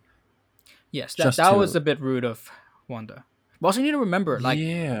town yes, just that was to a bit rude of Wanda. But also you need to remember like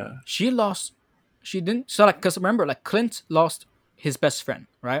yeah, she lost, she didn't so like because remember like Clint lost his best friend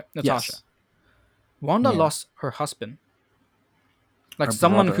right Natasha. yes, Wanda yeah, lost her husband, like her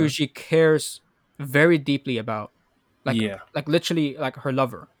someone who brother, she cares very deeply about, yeah, like literally like her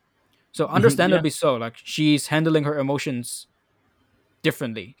lover. So mhm, yeah, understandably so, like she's handling her emotions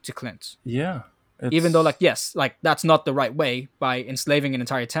differently to Clint. yeah. Even though, like, It's yes, like that's not the right way by enslaving an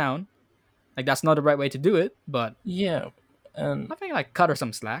entire town. Like that's not the right way to do it. But yeah, and I think like cut her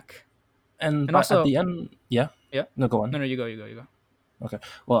some slack. And by at also, the end, yeah. yeah, No, go no, on. no, you go, you go, you go. Okay.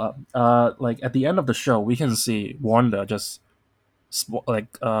 Well, like at the end of the show, we can see Wanda just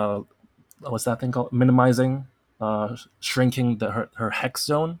like what's that thing called? Minimizing, shrinking her hex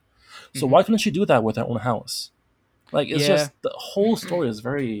zone. So Hmm. why couldn't she do that with her own house? Like it's Yeah, just the whole story is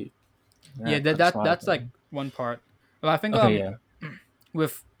very yeah. quixotic, That's like man. one part. But I think Okay, yeah,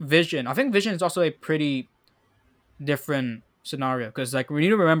 with Vision, I think Vision is also a pretty different scenario because like we need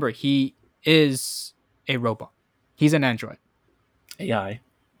to remember he is a robot. He's an android. AI. He's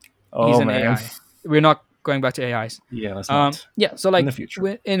Oh an man. AI. We're not going back to AIs. Yeah, let's not. Yeah. So In the like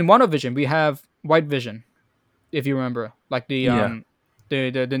future. in WandaVision, we have White Vision, if you remember, like Yeah.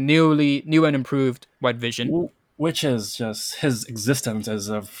 the new and improved White Vision. Which is just his existence as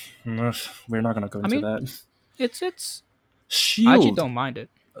of. We're not gonna go I into mean, that. it's I actually Shield. don't mind it,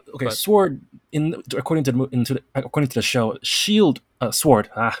 Okay, but Sword. In according to according to the show, Shield. Sword.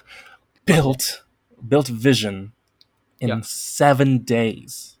 okay, Built built Vision yeah, in 7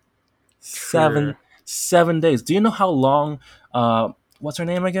 days. true. Seven 7 days. Do you know how long? What's her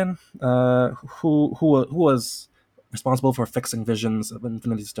name again? Who was responsible for fixing Visions of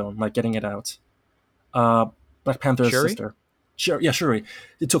Infinity Stone, like getting it out? Uh, Black Panther's Shuri, sister. Shuri, yeah, Shuri.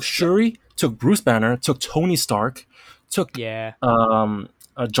 It took yeah, Shuri, took Bruce Banner, took Tony Stark, took yeah. I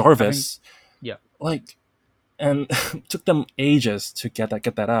think Jarvis, yeah, like, and took them ages to get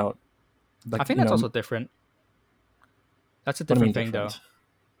that out. I Like, think that's also different. That's a what do you mean different thing though. different?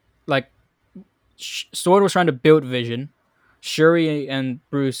 Like Sword was trying to build Vision. Shuri and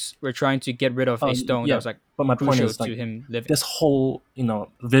Bruce were trying to get rid of a stone that Yeah, was like but my point crucial is to like him living. this whole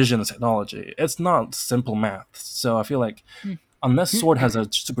vision technology. It's not simple math. So I feel like unless Sword has a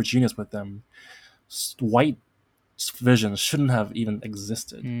super genius with them, White Vision shouldn't have even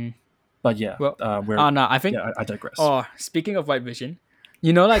existed. Mm, But yeah, well, we're no, I think. yeah, I digress. Oh, speaking of White Vision,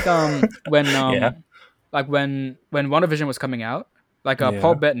 like Yeah, when WandaVision was coming out, like Paul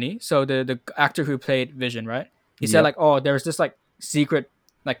yeah, Bettany, so the actor who played Vision, right? He said yep. like, oh, there's this like secret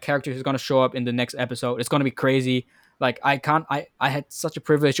like character who's gonna show up in the next episode. It's gonna be crazy. Like I can't. I had such a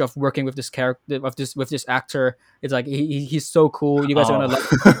privilege of working with this character of this actor. It's like he's so cool. You guys are Oh, gonna love.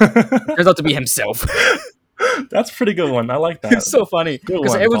 It turns out to be himself. that's a pretty good one. I like that. It's so funny Good because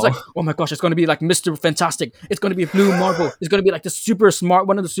one, everyone's like, Paul. "Oh my gosh, it's going to be like Mr. Fantastic. It's going to be Blue Marvel. It's going to be like the super smart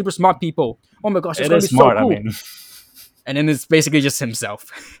one of the super smart people. Oh my gosh, it's It going to is be so smart. I cool." mean, And then it's basically just himself.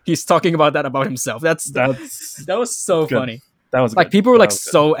 He's talking about that about himself. that's That was so good. funny. That was Like good. people were That like was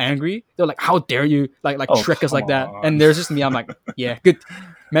good. so angry. They're like, "How dare you like Oh, trick us come like that?" on. And there's just me. I'm like, "Yeah, good."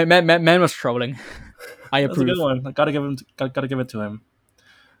 Man was trolling. I That's a good approve. one. I gotta give him. Gotta give it to him.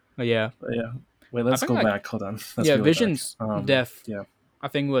 But yeah, But yeah. Wait, I let's think go like back. Hold on. Let's yeah, reel it back. Vision's death Yeah. I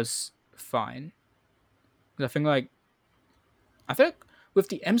think was fine. 'Cause I think like I think with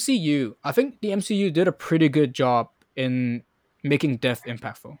the MCU, I think the MCU did a pretty good job in making death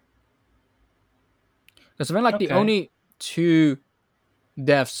impactful. Because I think like the Okay. only two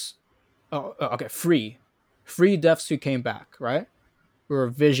deaths, okay, three deaths who came back, right? Were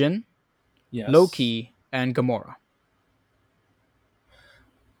Vision, Yes. Loki, and Gamora.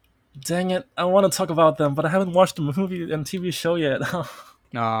 Dang it! I want to talk about them, but I haven't watched the movie and TV show yet.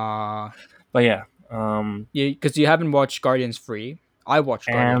 Uh But yeah. yeah, because you haven't watched Guardians 3. I watched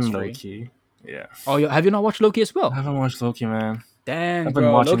Guardians And 3. Loki. Yeah. Oh, have you not watched Loki as I well? haven't watched Loki, man. Dang, I've been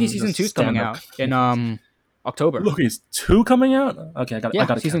bro, Loki watching season just 2 is coming stand up. out in October. Loki's 2 coming out? Okay, I Yeah,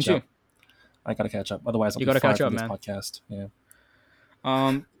 gotta season catch 2. up. I gotta catch up. Otherwise, I'll You be got to fired catch up, from this man. podcast. Yeah.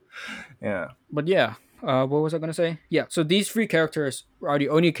 Um Yeah. but yeah, what was I gonna say? Yeah, so these three characters are the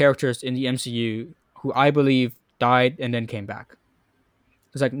only characters in the MCU who I believe died and then came back.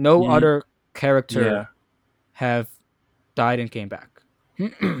 It's like no Ye- other yeah. character have died and came back.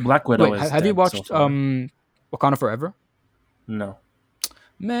 Black Widow Wait, is have you dead so watched far. Wakanda Forever? No.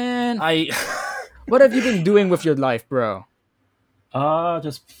 Man, I what have you been doing with your life, bro?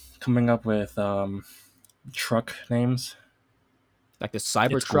 just coming up with truck names. Like the It's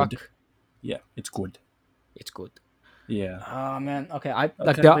good. Cybertruck? Yeah, it's good. It's good. Yeah. Oh man, okay. I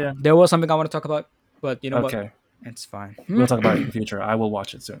like Okay, but yeah. there was something I want to talk about, but you know what? Okay. It's fine. We'll talk about it in the future. I will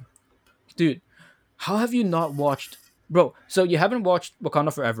watch it soon. Dude, how have you not watched, bro? So you haven't watched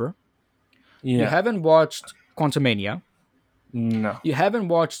Wakanda Forever. You Yeah. haven't watched Quantumania. No. You haven't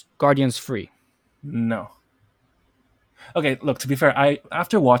watched Guardians 3. No. Okay, look. To be fair, I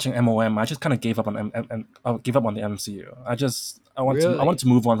after watching MOM, I just kind of gave up on gave up on the MCU. I want Really? to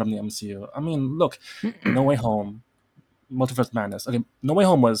move on from the MCU. I mean, look, No Way Home, Multiverse Madness. Okay, No Way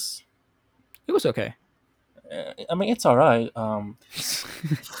Home was. It was okay. I mean, it's all right.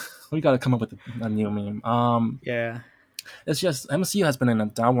 We got to come up with a new meme. Yeah. It's just MCU has been in a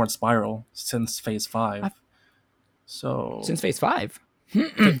downward spiral since Phase I, Five. since So Phase 5.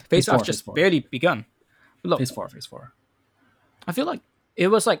 Phase Phase 5 Four, Phase just Four, barely begun. Look, Phase Four, Phase Four. I feel like it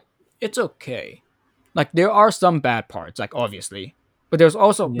was like, it's okay. Like, there are some bad parts, like, obviously. But there's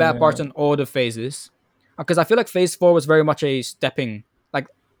also bad parts Yeah, in all the phases. Because I feel like Phase 4 was very much a like,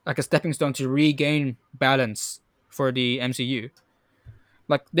 like a stepping stone to regain balance for the MCU.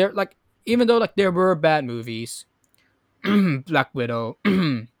 Like, even though, like, there were bad movies, Black Widow,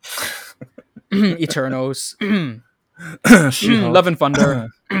 Eternals. She Love Hulk. and Thunder.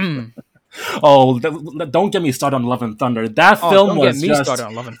 Oh, Oh, don't get me started on Love and Thunder. That film don't get was me started just.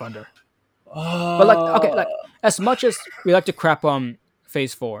 on Love and Thunder. But like, okay, Uh, like as much as we like to crap on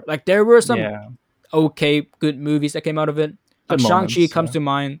Phase Four, like there were some yeah, okay, good movies that came out of it. good Like Shang Chi moments. comes Yeah. to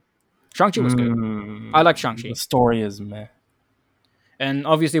mind. Shang Chi was good. I like Shang The Chi, story is meh. and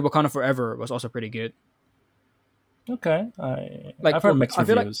obviously Wakanda Forever was also pretty good. Okay, Like I've heard mixed I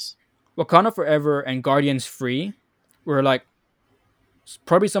feel like reviews. Wakanda Forever and Guardians Free were like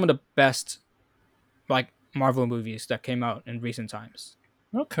probably some of the best like Marvel movies that came out in recent times.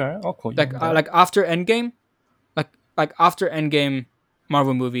 Okay, I'll quote you on that. Like after Endgame, like after Endgame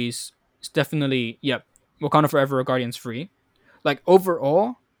Marvel movies, it's definitely yep. Wakanda Forever or Guardians Free. Like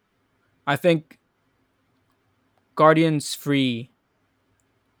overall, I think Guardians Free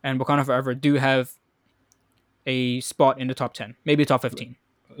and Wakanda Forever do have a spot in the top 10, maybe top 15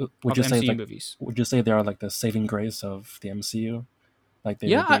 Would of you say MCU like? movies. Would you say they are like the saving grace of the MCU? Like they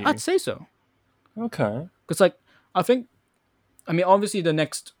Yeah, would I'd be say so. okay. Because like I think I mean obviously the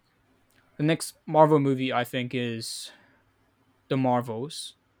next Marvel movie I think is the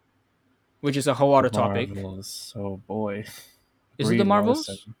Marvels, which is a whole The other topic. Marvels. Oh boy, Is it the Brie Marvels?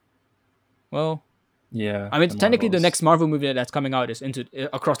 Larson. Well, Yeah, I mean the technically the Marvels. next Marvel movie that's coming out is into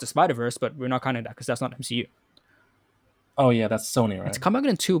Across the Spider Verse, but we're not counting that because that's not MCU. Oh yeah, that's Sony, It's right? coming out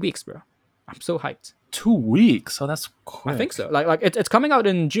in 2 weeks, bro. I'm so hyped. 2 weeks. So that's I think quick. so. Like it's coming out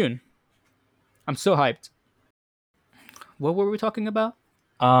in June. I'm so hyped. What were we talking about?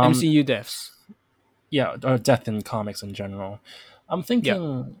 Um, MCU deaths. yeah, or death in comics in general. I'm Yeah.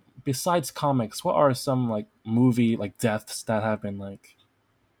 thinking besides comics, what are some like movie like deaths that have been like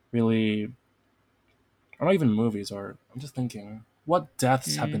really, or not even movies, or I'm just thinking what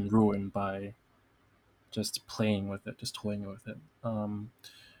deaths have Mm, been ruined by just playing with it, just toying with it.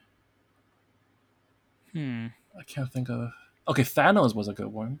 hmm. I can't think of. Okay, Thanos was a good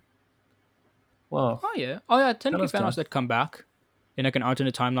one. Well, Oh yeah. Oh yeah. Technically, Thanos Thanos death. did come back in like an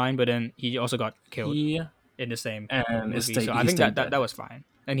alternate timeline, but then he also got killed He in the same and movie. So I he think stayed that dead was fine.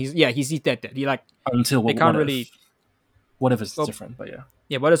 And he's dead. Dead. He like until they what can't if? really. What if it's Well, different? But yeah,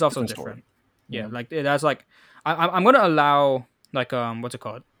 yeah, but it's also different story. different. Yeah, Yeah, like that's like I'm gonna allow like what's it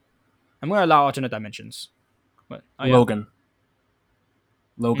called? I'm gonna allow alternate dimensions. But oh yeah. Logan.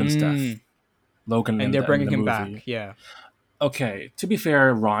 Logan's death. Mm, Logan and in they're the bringing him back. movie. Yeah. Okay, to be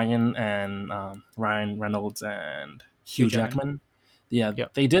fair, Ryan and Ryan Reynolds and Hugh Hugh Jackman. Jackman, yeah,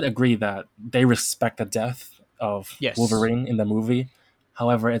 Yep. they did agree that they respect the death of Yes. Wolverine in the movie.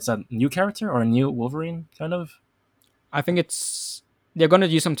 However, it's a new character or a new Wolverine, kind of. I think it's they're gonna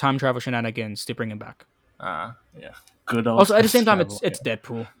use some time travel shenanigans to bring him back. Yeah, good old Also, at time the same time, travel. it's Yeah.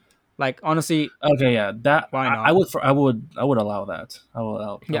 Deadpool. Like honestly, Okay, yeah, that why I not? would I would allow that. I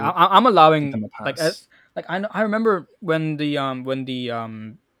Yeah, would I'm give allowing them a like pass. like I remember when the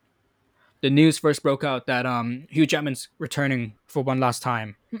news first broke out that Hugh Jackman's returning for one last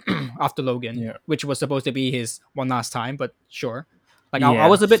time after Logan, Yeah, which was supposed to be his one last time, but sure. Like I yeah,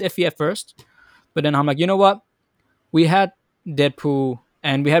 was a bit iffy at first, but then I'm like, you know what? We had Deadpool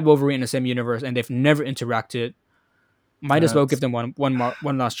and we had Wolverine in the same universe, and they've never interacted. Might as well give that's them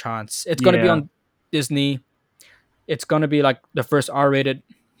one last chance. It's gonna be yeah. on Disney. It's gonna be like the first R-rated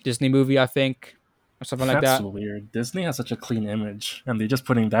Disney movie, I think, or something like That's that. weird. Disney has such a clean image, and they're just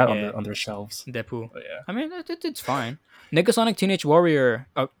putting that Yeah, on their shelves. Deadpool. But yeah. I mean, it's fine. Negasonic Teenage Warrior,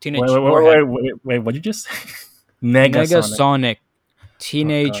 Wait, Teenage wait, wait, Warhead, wait, wait. What did you just say? Negasonic. Negasonic Oh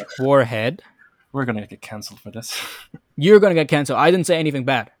Teenage god, Warhead. we're gonna get canceled for this. You're gonna get canceled. I didn't say anything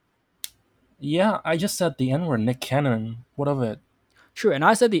bad. Yeah, I just said the N word. Nick Cannon. What of it? True, and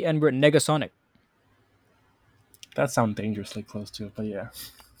I said the N word Negasonic. That sounds dangerously close to it. But yeah,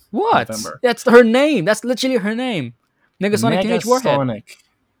 What? November. That's her name. That's literally her name. Negasonic Teenage Warhead. Negasonic.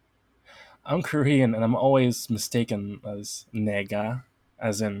 I'm Korean, and I'm always mistaken as nega,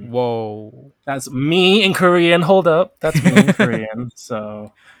 as in Whoa. that's me in Korean. Hold up, that's me in Korean.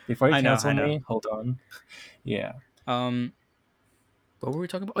 So before you I know, cancel I know. me, hold on. Yeah, Um, what were we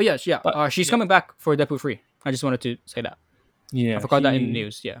talking about? Oh yes, yeah. but She's yeah, coming back for Deadpool 3. I just wanted to say that. I yeah. forgot that in the He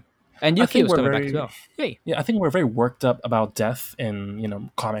news. Yeah, and I Yuki think was we're coming back as very well. Yay. yeah, I think we're very worked up about death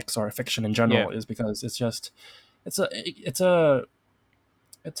in comics or fiction in Yeah. general is because it's just it's a it's a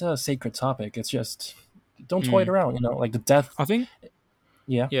it's a sacred topic. It's just don't toy it Mm. around. Like the death. I think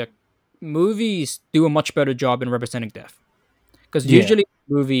Yeah, yeah, movies do a much better job in representing death because yeah, usually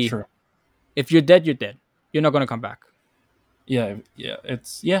movie, true. if you're dead, you're dead. You're not gonna come back. Yeah, yeah.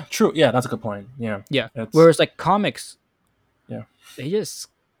 It's yeah, true. Yeah, that's a good point. Yeah, Yeah. it's Whereas like comics, yeah, they just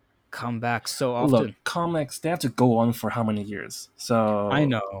come back so Look, often. comics they have to go on for how many years? I So know. I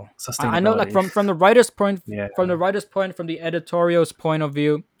know. Like sustainability. from the writer's point, Yeah, from the editorial's point of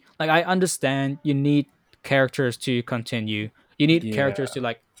view, like I understand you need characters to continue. You need yeah, characters to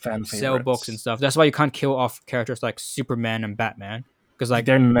like fan sell books and favorites. stuff. That's why you can't kill off characters like Superman and Batman because like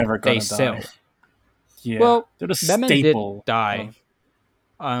They're never they gonna die. sell. Yeah, Well, they're the Batman did staple die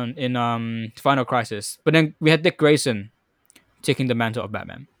of in Final Crisis, but then we had Dick Grayson taking the mantle of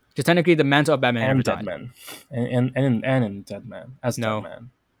Batman. Because technically, the mantle of Batman never and died. Deadman, and in Deadman as No, Deadman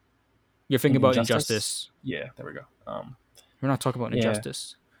you're thinking in about Injustice. Injustice. Yeah, there we go. We're not talking about Yeah,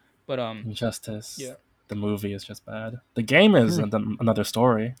 Injustice, but Injustice. yeah. The movie is just bad. The game is another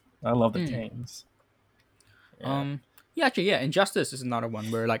story. I love the Mm. games. Yeah. Um, yeah, actually, yeah, Injustice is another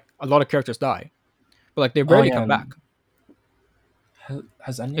one where like a lot of characters die, but like they Oh rarely yeah. come back, And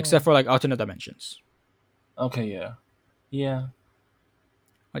has except anyone? for like alternate dimensions. Okay. Yeah. Yeah.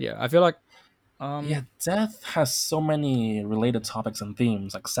 But yeah, I feel like Yeah, um, death has so many related topics and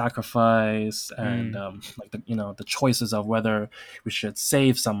themes like sacrifice and mm, like the choices of whether we should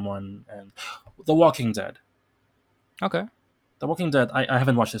save someone and The Walking Dead. okay, The Walking Dead. I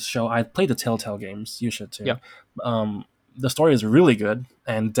haven't watched this show. I played the Telltale games. You should yeah, too. The story is really good,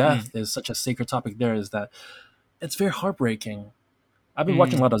 and mm, death is such a sacred topic. There is that it's very heartbreaking. I've been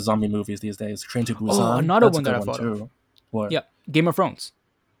watching a mm. lot of zombie movies these days. Train to Oh, Busan. another That's a one that good I one thought of. too. What? Yeah, Game of Thrones.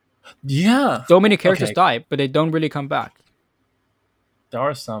 Yeah. So many characters Okay. die, but they don't really come back. There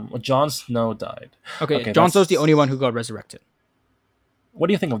are some. Well, Jon Snow died. Okay, Okay, Jon Snow's the only one that's. who got resurrected. What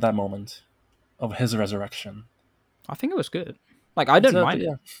do you think of that moment of his resurrection? I think it was good. Like I It's didn't a mind it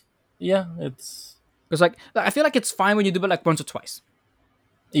yeah, yeah. It's because like I feel like it's fine when you do it like once or twice.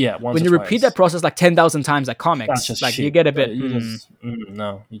 yeah, once When or you repeat that twice. process like 10,000 times, like That's comics, just like you cheap. get a bit. You just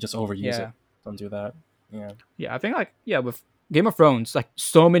no, you just overuse it. Yeah, Don't do that. Yeah. yeah. I think like yeah, with Game of Thrones, like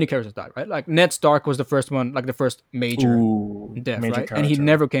so many characters died, right? Like Ned Stark was the first one, like the first major Ooh, death, major right? And he character.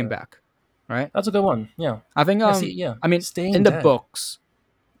 never came Yeah. back, right? That's a good one. Yeah. I think Yeah. See, yeah, I mean staying in the dead. books,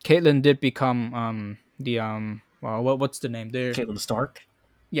 Caitlyn did become the well what's the name there? Caitlin Stark.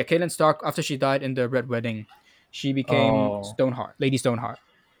 Yeah, Caitlyn Stark after she died in the Red Wedding, she became Oh, Stoneheart, Lady Stoneheart,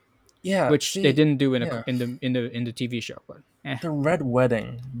 yeah. which they See, didn't do in a, yeah. in the TV show, but The Red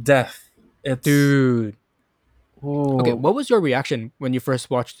Wedding, death. It's dude. Okay, ooh. what was your reaction when you first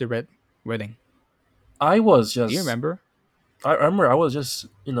watched the Red Wedding? I was Do you just remember? I remember I was just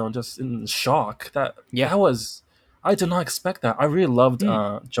just in shock that Yeah. that was I did not expect that. I really loved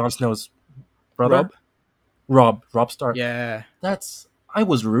Hmm. Jon Snow's brother, Rob? Rob Stark. Yeah. That's I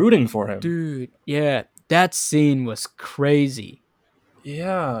was rooting for him. Dude. Yeah. That scene was crazy.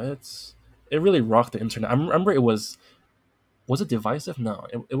 Yeah, it really rocked the internet. I remember it was it divisive? No,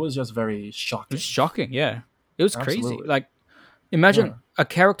 it was just very It was shocking. shocking. Yeah. It was crazy. Absolutely. Like, imagine Yeah. a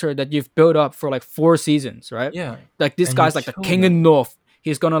character that you've built up for like 4 seasons, right? Yeah. Like this And you guy's like the killed king in him. North.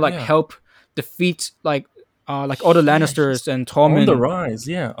 He's gonna like Yeah. help defeat like all the Yeah, Lannisters he's and on the Tormund. rise.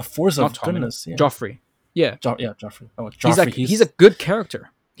 Yeah. A force Not of Tormund. goodness. Yeah. Joffrey. Yeah. Yeah, Joffrey. Oh, He's Joffrey, like he's a good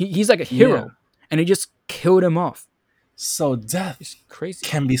character. He's like a yeah. hero. And he just killed him off. So death It's crazy.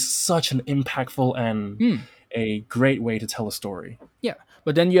 can be such an impactful and Hmm. a great way to tell a story. Yeah.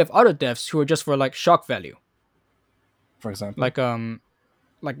 But then you have other deaths who are just for like shock value. For example,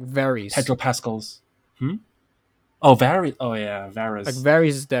 Like Varys. Pedro Pascal's. Hmm? Oh, Varys. Oh yeah, Like Varys.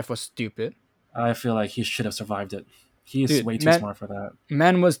 Varys' death was stupid. I feel like he should have survived it. He is Dude, way too man smart for that.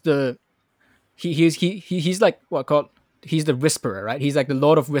 man was the he's like what called he's the whisperer, right? He's like the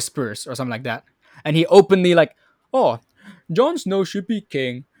Lord of Whispers or something like that. And he openly like, oh, Jon Snow should be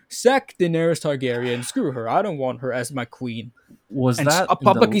king. Sack Daenerys Targaryen. Screw her. I don't want her as my queen. Was And that in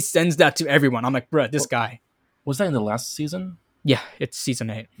publicly the sends that to everyone. I'm like, bruh, this guy. was that in the last season? Yeah, it's season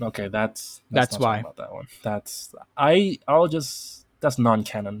 8. Okay, that's That's not talking why. about that one. I'll just that's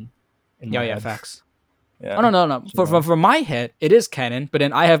non-canon in Yeah, my yeah, head. facts. Oh Yeah, no, no, no. you know. For my head, it is canon, but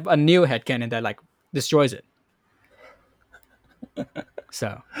then I have a new head canon that like destroys it.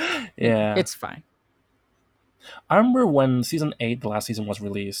 So Yeah, it's fine. I remember when season 8, the last season, was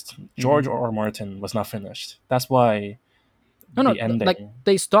released. Hmm. George R. Martin was not finished. That's why No, no, the like ending.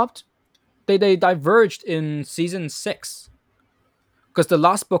 they stopped. They diverged in season 6 because the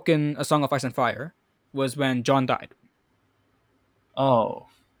last book in A Song of Ice and Fire was when John died. Oh,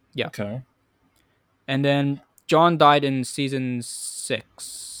 Yeah, okay. and then John died in season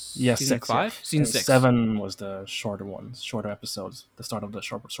 6, Yeah, season 6. Yeah, 5, season and 6. 7 was the shorter ones, shorter episodes. The start of the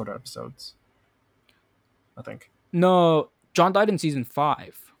shorter episodes. I think. No, John died in season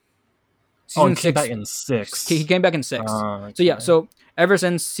 5. Oh, Season and came back 6, in he 6. came back in 6. So yeah, Okay. so ever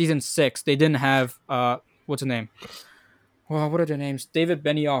since season 6, they didn't have what's the name? well, what are their names? David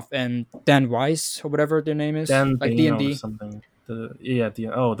Benioff and Dan Weiss or whatever their name is, Dan like D Bain and or D. something.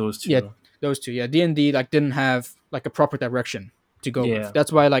 Oh, those Yeah, two. those two. Yeah, D&D like didn't have like a proper direction to go with. Yeah,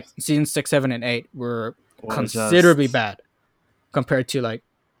 That's why like season 6, 7, and 8 were was considerably just bad compared to like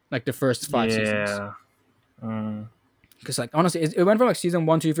the first 5 seasons. yeah. Mm, Because like honestly, it went from like season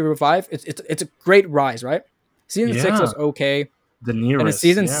 1, 2, 3, 4, 5. It's a great rise, right? Season 6 yeah, was okay, the and then nearest.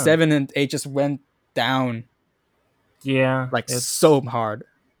 season Yeah, 7 and 8 just went down yeah. like so It's hard.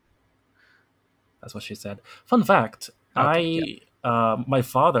 That's what she said. Fun fact: Okay, yeah. my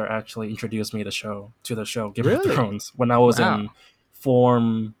father actually introduced me to the show Game of Really? Thrones when I was Wow. in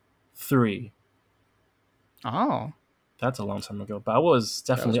Form 3. Oh, That's a long time ago, but I was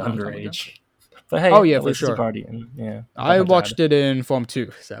that was definitely a long time ago. underage. But Oh hey, yeah, at for least he's a sure. guardian. Yeah, I got I my dad. watched it in Form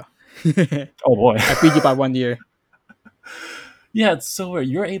 2, so Oh boy. I beat you by 1 year. Yeah, it's so weird.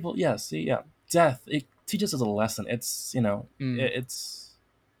 You're able. Yeah, see, yeah, death. It teaches us a lesson. It's Mm. it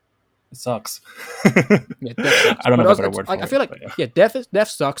sucks. Yeah, death sucks. I don't But have a also, better it's word like I for it, feel like but yeah, yeah, death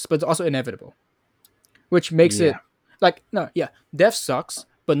sucks, but it's also inevitable, which makes yeah. it like no, yeah, death sucks,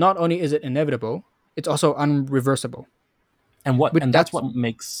 but not only is it inevitable, it's also unreversible. Which And that's that's what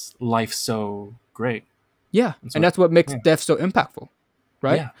makes life so great. yeah, That's and what. that's what makes Yeah, death so impactful,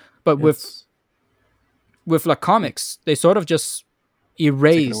 right? yeah. But It's with like it, comics, they sort of just take it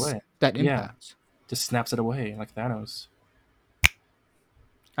erase away. that Yeah, impact. just snaps it away like Thanos.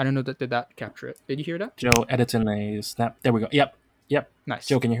 I don't know that did that capture it. Did you hear that? Joe editing a snap. There we go. Yep, yep. Nice.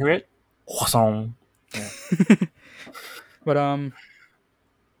 Joe, can you hear it? Song. Yeah, But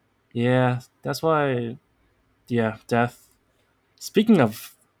yeah. That's why. Yeah, death. Speaking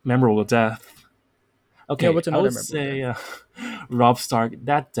of memorable death, yeah, okay, what's I another would memorable death? say Rob Stark.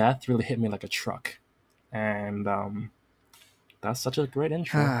 That death really hit me like a truck, and that's such a great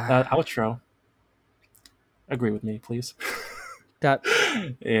intro. Outro. Agree with me, please. That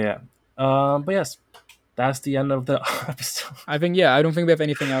Yeah. But yes, that's the end of the episode. I think yeah, I don't think we have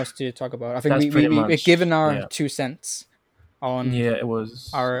anything else to talk about. I think That's pretty we've much given our yeah. 2 cents on Yeah, it was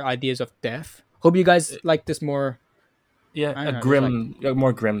our ideas of death. Hope you guys like this more. yeah I a don't know, just like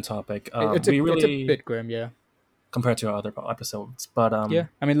more grim topic. it's a We it's a really bit grim, yeah. compared to our other episodes, but Yeah,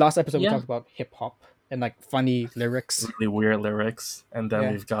 I mean, last episode we yeah, talked about hip hop and like funny lyrics. really weird lyrics, and then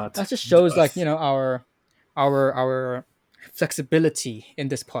Yeah, we've got that just shows like death. our flexibility in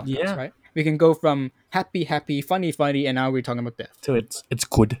this podcast, Yeah, right? We can go from happy, happy, funny, funny, and now we're talking about death. so it's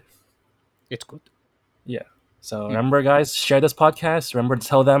good. It's good. Yeah. So Mm. remember, guys, share this podcast. Remember to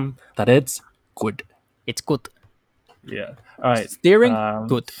tell them that it's good. It's good. Yeah. All right. Steering, Um,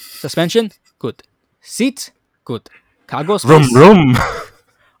 good. Suspension, good. Seat, good. Cargo room, space. room.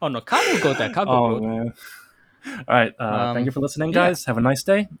 Oh no, cargo good. That cargo Oh good. man. All right. Thank you for listening, Yeah, guys. Have a nice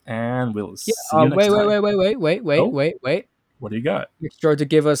day, and we'll yeah. see you next Wait, wait, time. wait, wait, wait, wait, wait, Oh, wait, wait. what do you got? Make sure to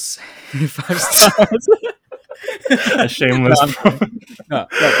give us 5 stars. A No, shameless. I'm kidding. No,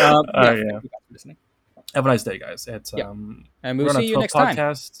 but yeah. Thank Yeah. you guys for listening. Have a nice day, guys. It's Yeah, and we'll we're on see a you 12 next time.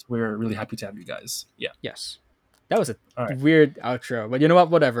 podcast. We're really happy to have you guys. Yeah. Yes, that was a All right. weird outro, but you know what?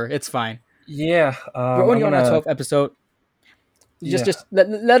 Whatever, it's fine. Yeah. We're only I'm on our gonna. 12th episode. Yeah. Just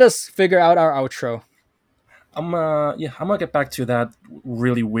let us figure out our outro. I'm gonna get back to that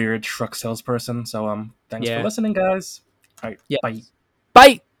really weird truck salesperson. So thanks for Yeah. listening, guys. All right, Yes. bye.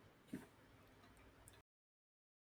 Bye.